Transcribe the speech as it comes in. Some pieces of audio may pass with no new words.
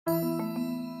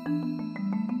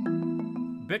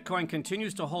Bitcoin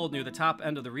continues to hold near the top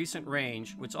end of the recent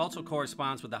range, which also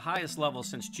corresponds with the highest level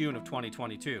since June of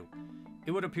 2022.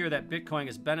 It would appear that Bitcoin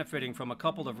is benefiting from a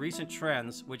couple of recent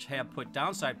trends which have put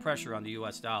downside pressure on the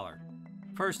US dollar.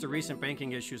 First, the recent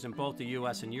banking issues in both the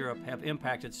US and Europe have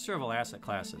impacted several asset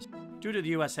classes. Due to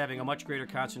the US having a much greater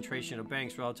concentration of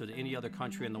banks relative to any other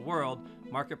country in the world,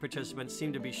 market participants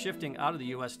seem to be shifting out of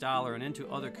the US dollar and into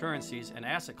other currencies and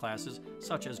asset classes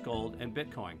such as gold and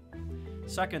Bitcoin.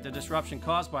 Second, the disruption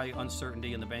caused by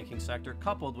uncertainty in the banking sector,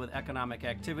 coupled with economic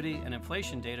activity and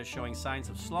inflation data showing signs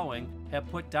of slowing, have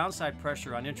put downside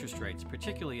pressure on interest rates,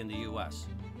 particularly in the US.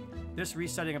 This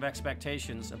resetting of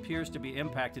expectations appears to be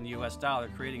impacting the US dollar,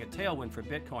 creating a tailwind for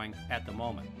Bitcoin at the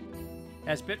moment.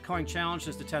 As Bitcoin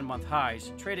challenges the 10-month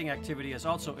highs, trading activity has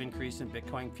also increased in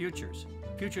Bitcoin futures.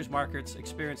 Futures markets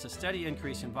experienced a steady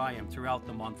increase in volume throughout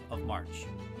the month of March.